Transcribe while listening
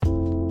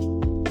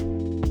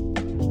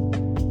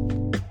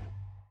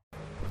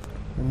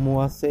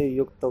मुहासे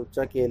युक्त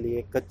त्वचा के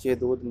लिए कच्चे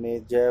दूध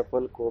में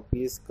जायफल को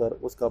पीस कर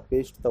उसका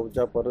पेस्ट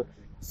त्वचा पर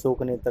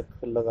सूखने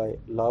तक लगाएं,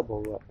 लाभ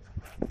होगा।